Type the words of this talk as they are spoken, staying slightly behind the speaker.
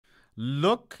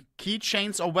Look,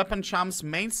 keychains or weapon charms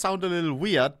may sound a little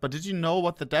weird, but did you know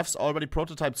what the devs already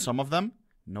prototyped some of them?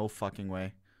 No fucking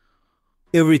way.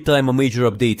 Every time a major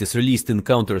update is released in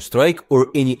Counter-Strike or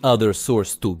any other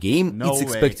Source 2 game, it's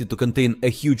expected to contain a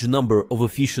huge number of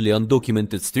officially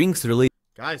undocumented strings related.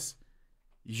 Guys,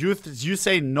 you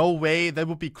say no way, that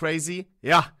would be crazy.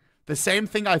 Yeah, the same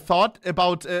thing I thought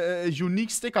about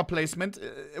unique sticker placement.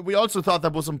 We also thought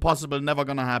that was impossible, never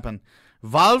gonna happen.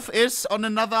 Valve is on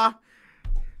another.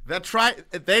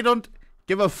 They don't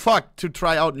give a fuck to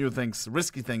try out new things,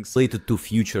 risky things. Related to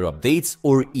future updates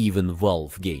or even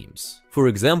Valve games. For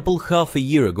example, half a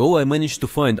year ago I managed to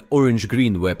find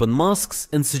orange-green weapon masks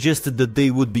and suggested that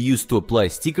they would be used to apply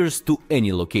stickers to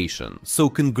any location. So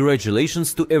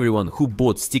congratulations to everyone who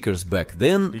bought stickers back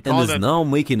then and is now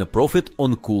making a profit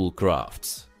on cool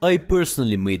crafts. I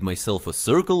personally made myself a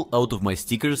circle out of my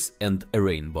stickers and a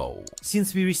rainbow.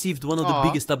 Since we received one of the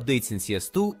biggest updates in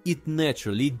CS2, it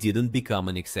naturally didn't become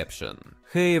an exception.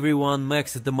 Hey everyone,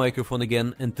 Max at the microphone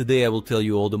again, and today I will tell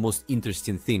you all the most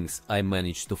interesting things I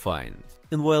managed to find.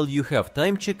 And while you have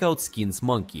time, check out Skins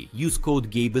Monkey, use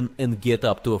code GABEN and get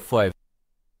up to a 5.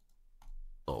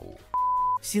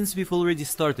 Since we've already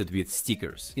started with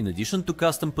stickers, in addition to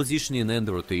custom positioning and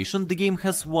rotation, the game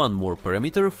has one more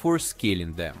parameter for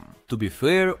scaling them. To be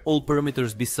fair, all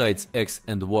parameters besides X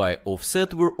and Y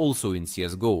offset were also in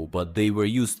CSGO, but they were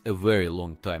used a very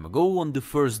long time ago on the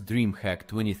first DreamHack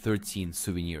 2013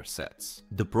 souvenir sets.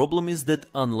 The problem is that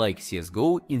unlike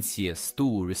CSGO, in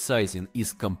CS2 resizing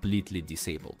is completely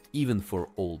disabled, even for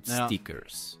old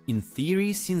stickers. In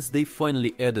theory, since they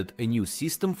finally added a new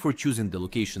system for choosing the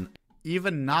location.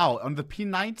 Even now, on the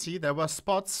P90, there were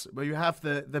spots where you have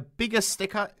the biggest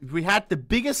sticker. We had the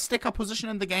biggest sticker position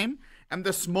in the game and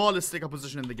the smallest sticker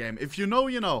position in the game. If you know,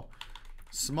 you know.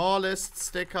 Smallest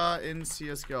sticker in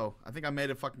CSGO. I think I made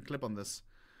a fucking clip on this.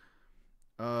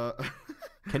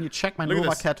 Can you check my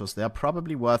Nova Catus? They are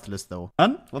probably worthless, though.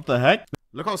 What the heck?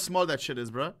 Look how small that shit is,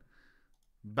 bro.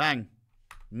 Bang.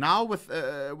 Now with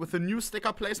the new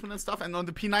sticker placement and stuff, and on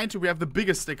the P90, we have the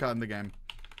biggest sticker in the game.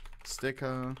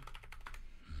 Sticker...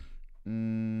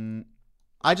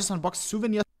 I just unboxed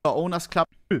souvenirs for Owners Club.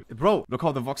 Bro, look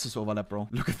how the voxes overlap, bro.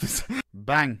 Look at this.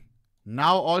 Bang.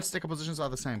 Now all sticker positions are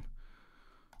the same.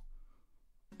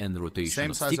 And rotation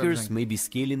of stickers, maybe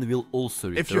scaling will also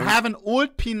return. If you have an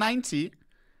old P90,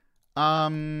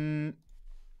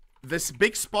 this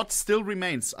big spot still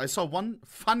remains. I saw one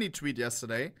funny tweet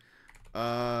yesterday.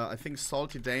 I think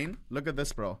Salty Dane. Look at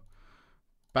this, bro.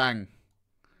 Bang.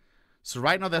 So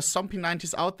right now there's some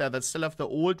P90s out there that still have the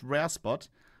old rare spot.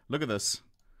 Look at this.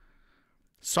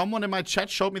 Someone in my chat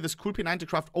showed me this cool P90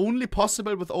 craft only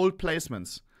possible with old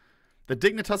placements. The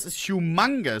Dignitas is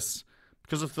humongous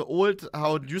because of the old,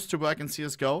 how it used to work in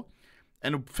CSGO.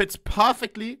 And it fits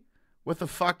perfectly with the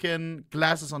fucking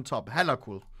glasses on top. Hella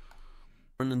cool.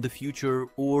 In the future,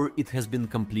 or it has been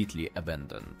completely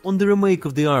abandoned. On the remake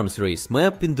of the arms race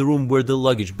map, in the room where the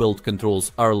luggage belt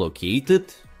controls are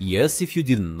located, yes, if you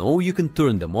didn't know, you can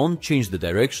turn them on, change the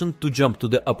direction to jump to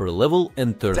the upper level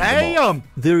and turn them off.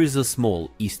 There is a small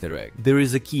Easter egg. There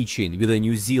is a keychain with a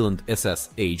New Zealand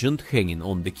SS agent hanging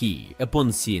on the key.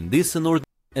 Upon seeing this, an order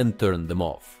and turn them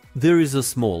off. There is a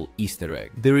small Easter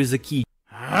egg. There is a key.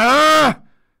 No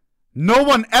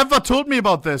one ever told me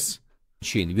about this.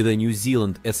 With a New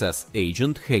Zealand SS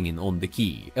agent hanging on the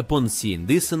key. Upon seeing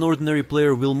this, an ordinary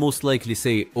player will most likely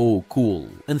say, "Oh, cool,"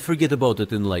 and forget about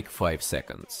it in like 5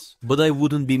 seconds. But I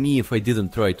wouldn't be me if I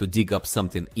didn't try to dig up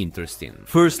something interesting.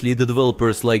 Firstly, the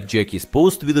developers like Jackie's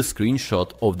post with a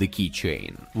screenshot of the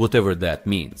keychain, whatever that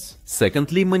means.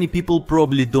 Secondly, many people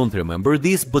probably don't remember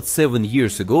this, but 7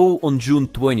 years ago, on June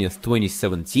 20th,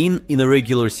 2017, in a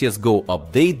regular CSGO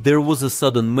update, there was a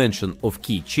sudden mention of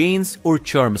keychains or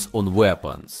charms on weapons.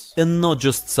 And not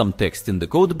just some text in the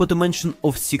code, but a mention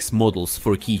of 6 models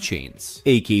for keychains.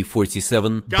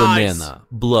 AK-47, Banana,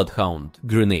 Bloodhound,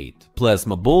 Grenade,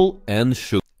 Plasma Ball, and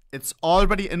Sugar. It's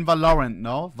already in Valorant,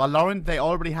 no? Valorant, they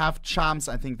already have charms,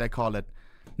 I think they call it.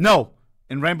 No!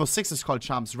 In Rainbow Six it's called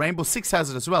charms. Rainbow Six has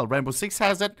it as well. Rainbow Six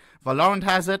has it. Valorant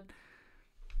has it.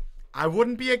 I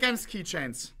wouldn't be against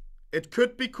keychains. It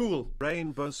could be cool.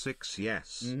 Rainbow Six,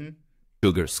 yes.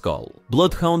 Sugar Skull.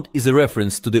 Bloodhound is a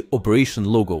reference to the Operation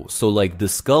logo, so like the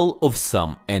skull of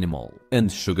some animal. And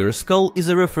Sugar Skull is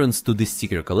a reference to the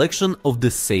sticker collection of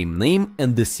the same name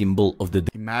and the symbol of the...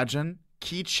 Imagine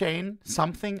keychain,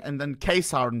 something, and then case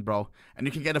hardened, bro. And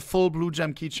you can get a full blue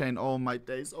gem keychain. Oh my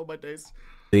days, oh my days.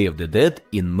 Day of the Dead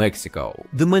in Mexico.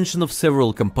 The mention of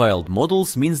several compiled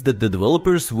models means that the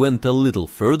developers went a little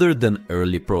further than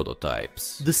early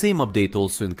prototypes. The same update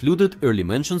also included early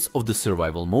mentions of the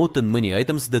survival mode and many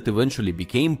items that eventually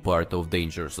became part of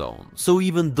Danger Zone. So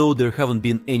even though there haven't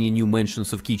been any new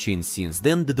mentions of keychains since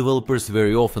then, the developers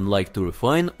very often like to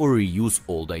refine or reuse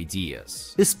old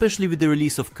ideas. Especially with the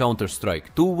release of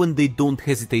Counter-Strike 2, when they don't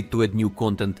hesitate to add new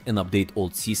content and update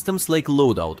old systems like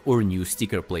loadout or new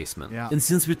sticker placement. Yeah. And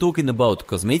since we're talking about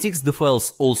cosmetics, the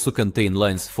files also contain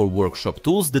lines for workshop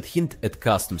tools that hint at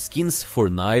custom skins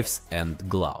for knives and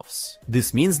gloves.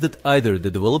 This means that either the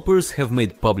developers have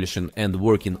made publishing and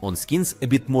working on skins a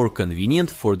bit more convenient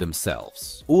for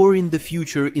themselves, or in the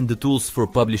future, in the tools for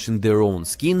publishing their own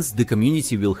skins, the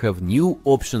community will have new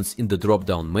options in the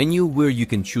drop-down menu where you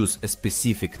can choose a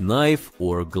specific knife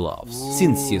or gloves. Ooh.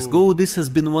 Since CSGO, this has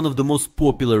been one of the most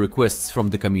popular requests from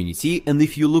the community, and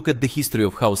if you look at the history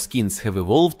of how skins have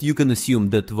evolved, you can assume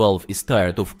that Valve is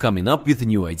tired of coming up with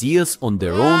new ideas on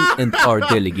their own and are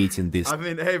delegating this. I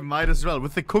mean, hey, might as well.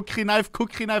 With the cookery knife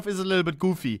is a little bit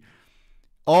goofy.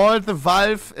 All the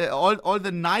Valve, all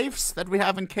the knives that we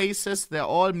have in cases, they're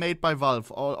all made by Valve.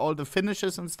 All the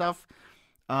finishes and stuff.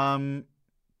 To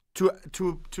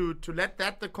let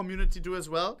that the community do as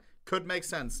well could make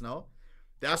sense, no?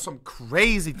 There are some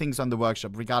crazy things on the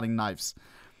workshop regarding knives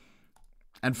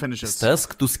and finishes.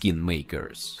 Task to skin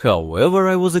makers. However,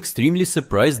 I was extremely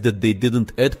surprised that they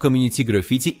didn't add community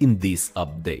graffiti in this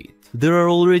update. There are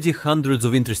already hundreds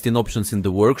of interesting options in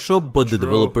the workshop, but the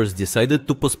developers decided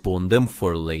to postpone them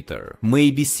for later.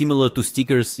 Maybe similar to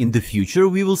stickers, in the future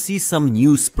we will see some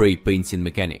new spray painting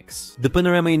mechanics. The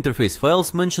panorama interface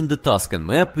files mention the Tuscan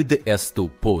map with the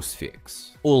S2 postfix.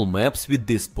 All maps with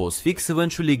this postfix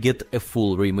eventually get a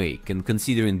full remake, and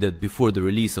considering that before the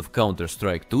release of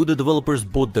Counter-Strike 2 the developers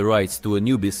bought the rights to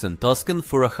Anubis and Tuscan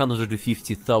for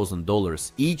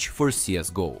 $150,000 each for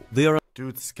CSGO. They are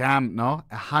Dude, scammed, no?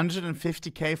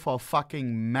 150k for a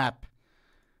fucking map.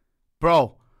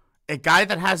 Bro, a guy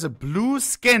that has a blue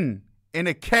skin in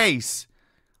a case.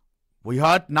 We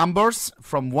heard numbers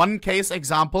from one case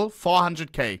example,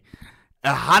 400k.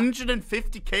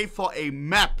 150k for a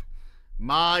map.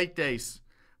 My days.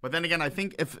 But then again, I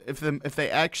think if they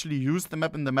actually use the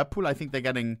map in the map pool, I think they're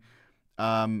getting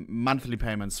monthly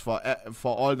payments for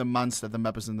all the months that the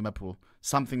map is in the map pool.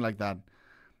 Something like that.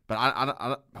 But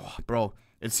oh, bro,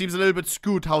 it seems a little bit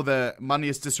skewed how the money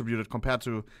is distributed compared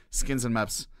to skins and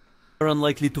maps. are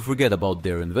unlikely to forget about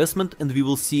their investment, and we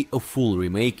will see a full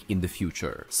remake in the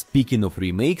future. Speaking of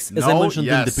remakes, as I mentioned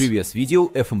in the previous video,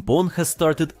 FMPON has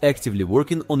started actively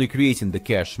working on recreating the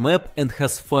cache map and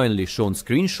has finally shown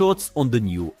screenshots on the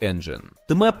new engine.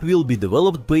 The map will be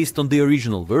developed based on the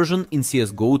original version in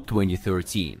CSGO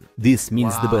 2013. This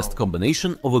means the best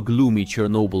combination of a gloomy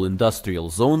Chernobyl industrial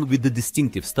zone with the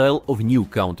distinctive style of new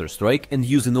Counter-Strike and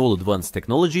using all advanced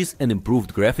technologies and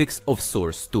improved graphics of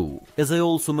Source 2. As I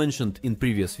also mentioned in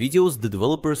previous videos, the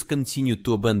developers continue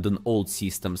to abandon old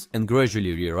systems and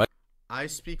gradually rewrite. I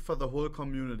speak for the whole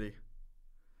community.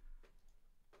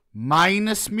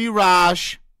 Minus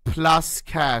Mirage plus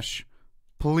cache.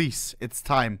 Please, it's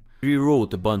time.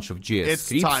 Rewrote a bunch of JS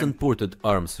scripts and ported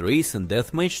Arms Race and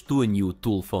Deathmatch to a new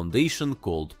tool foundation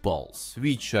called Pulse,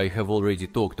 which I have already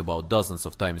talked about dozens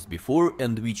of times before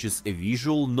and which is a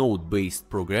visual node-based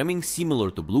programming similar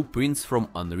to blueprints from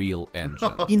Unreal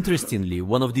Engine. Interestingly,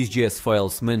 one of these JS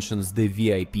files mentions the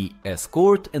VIP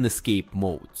escort and escape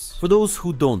modes. For those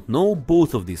who don't know,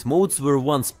 both of these modes were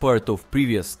once part of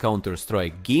previous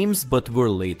Counter-Strike games but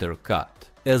were later cut.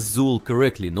 As Zul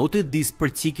correctly noted, these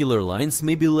particular lines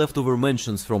may be leftover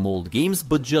mentions from old games,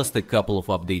 but just a couple of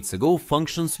updates ago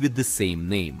functions with the same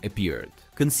name appeared.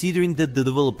 Considering that the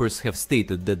developers have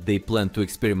stated that they plan to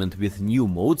experiment with new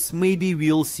modes, maybe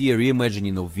we'll see a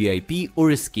reimagining of VIP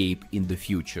or Escape in the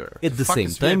future. At the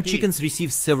same time, Chickens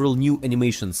receive several new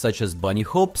animations such as bunny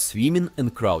hop, swimming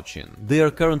and crouching. They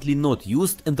are currently not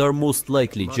used and are most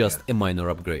likely just a minor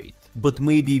upgrade. But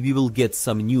maybe we will get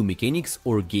some new mechanics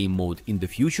or game mode in the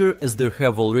future, as there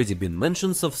have already been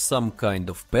mentions of some kind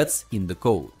of pets in the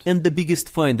code. And the biggest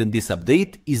find in this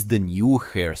update is the new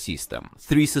hair system.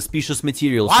 3 suspicious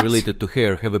materials related to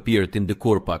hair have appeared in the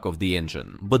core pack of the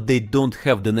engine, but they don't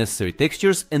have the necessary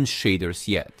textures and shaders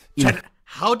yet.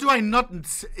 How do I not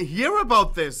hear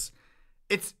about this?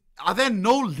 Are there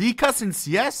no leakers in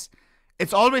CS?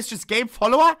 It's always just Gabe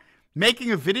Follower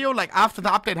making a video like after the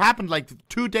update happened like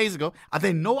 2 days ago. Are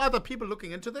there no other people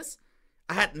looking into this?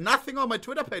 I had nothing on my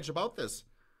Twitter page about this.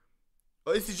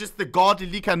 Or is it just the gaudy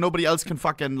leaker and nobody else can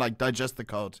fucking like digest the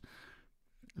code?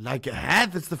 Like,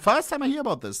 that's the first time I hear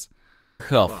about this.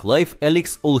 Half-Life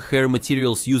Alyx, all hair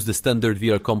materials use the standard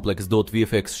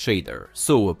VRComplex.vfx shader,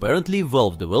 so apparently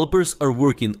Valve developers are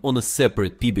working on a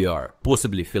separate PBR,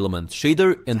 possibly filament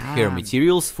shader and hair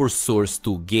materials for Source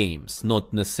 2 games,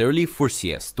 not necessarily for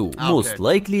CS2. Most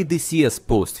likely the CS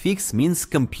postfix means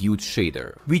compute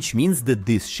shader, which means that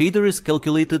this shader is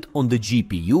calculated on the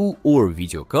GPU or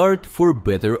video card for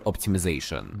better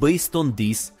optimization. Based on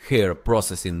this, hair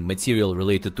processing material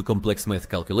related to complex math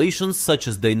calculations such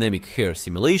as dynamic hair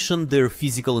simulation, their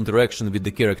physical interaction with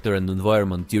the character and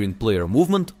environment during player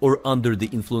movement or under the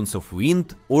influence of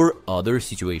wind or other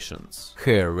situations.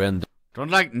 Hair render.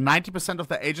 Don't like 90% of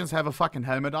the agents have a fucking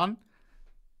helmet on?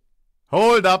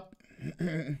 Hold up.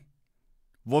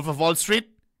 Wolf of Wall Street?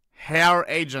 Hair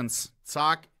agents.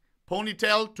 Zack.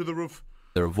 Ponytail to the roof.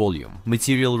 Volume.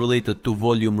 Material related to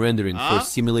volume rendering for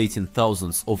simulating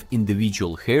thousands of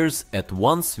individual hairs at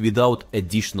once without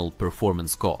additional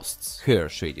performance costs. Hair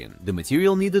shading. The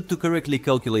material needed to correctly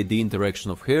calculate the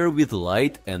interaction of hair with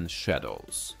light and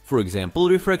shadows. For example,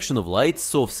 refraction of light,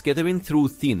 soft scattering through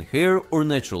thin hair or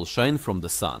natural shine from the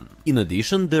sun. In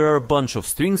addition, there are a bunch of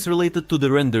strings related to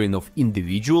the rendering of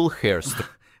individual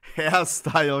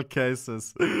hairstyle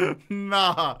cases.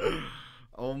 Nah.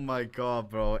 Oh my god,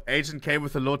 bro. Agent K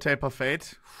with a low taper fade.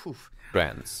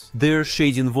 strands. Their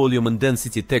shading volume and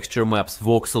density texture maps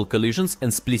voxel collisions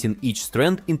and splitting each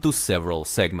strand into several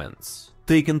segments.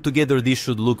 Taken together, this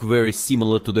should look very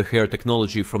similar to the hair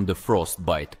technology from the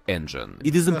Frostbite engine.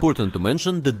 It is important to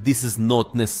mention that this is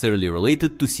not necessarily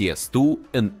related to CS2,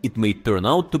 and it may turn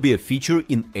out to be a feature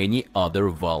in any other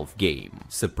Valve game.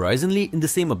 Surprisingly, in the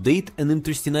same update, an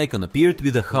interesting icon appeared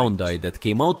with a hound eye that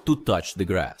came out to touch the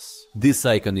grass. This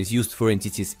icon is used for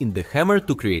entities in the hammer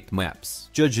to create maps.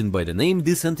 Judging by the name,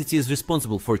 this entity is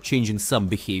responsible for changing some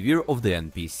behavior of the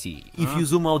NPC. If you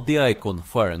zoom out the icon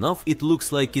far enough, it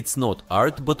looks like it's not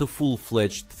art but a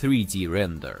full-fledged 3D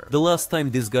render. The last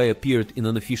time this guy appeared in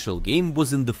an official game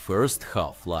was in the first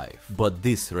Half-Life, but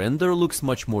this render looks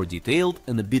much more detailed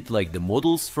and a bit like the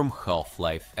models from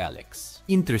Half-Life Alyx.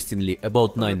 Interestingly,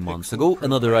 about 9 months ago,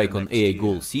 another icon AI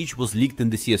Goal Siege was leaked in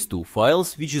the CS2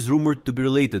 files, which is rumored to be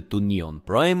related to Neon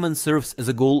Prime and serves as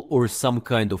a goal or some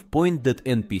kind of point that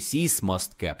NPCs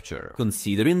must capture.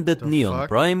 Considering that Neon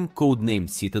Prime, codenamed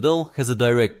Citadel, has a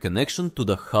direct connection to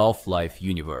the Half-Life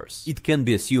universe, it can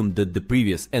be assumed that the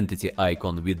previous entity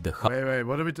icon with the Wait,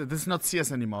 what are we this is not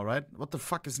CS anymore, right? What the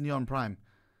fuck is Neon Prime?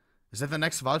 Is that the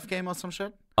next Valve game or some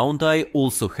shit? Hound Eye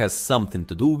also has something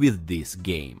to do with this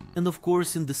game. And of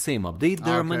course, in the same update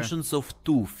there are mentions of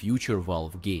 2 future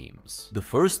Valve games. The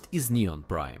first is Neon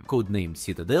Prime, codenamed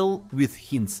Citadel, with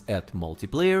hints at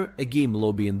multiplayer, a game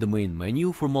lobby in the main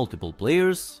menu for multiple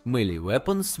players, melee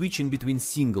weapons switching between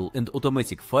single and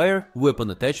automatic fire,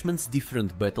 weapon attachments,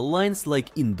 different battle lines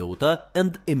like in Dota,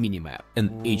 and a minimap. And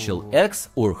HLX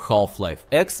or Half-Life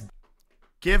X.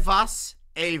 Give us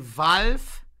a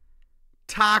Valve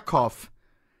Tarkov.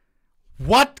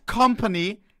 What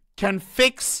company can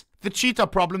fix the cheater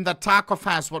problem that Tarkov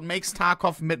has? What makes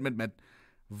Tarkov mid?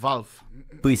 Valve.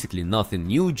 Basically nothing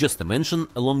new, just a mention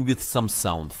along with some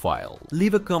sound file.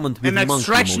 Leave a comment with an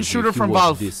extraction shooter if you from watched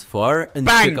Valve this far, and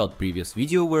Bang! check out previous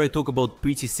video where I talk about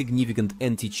pretty significant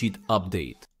anti-cheat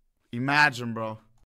update. Imagine, bro.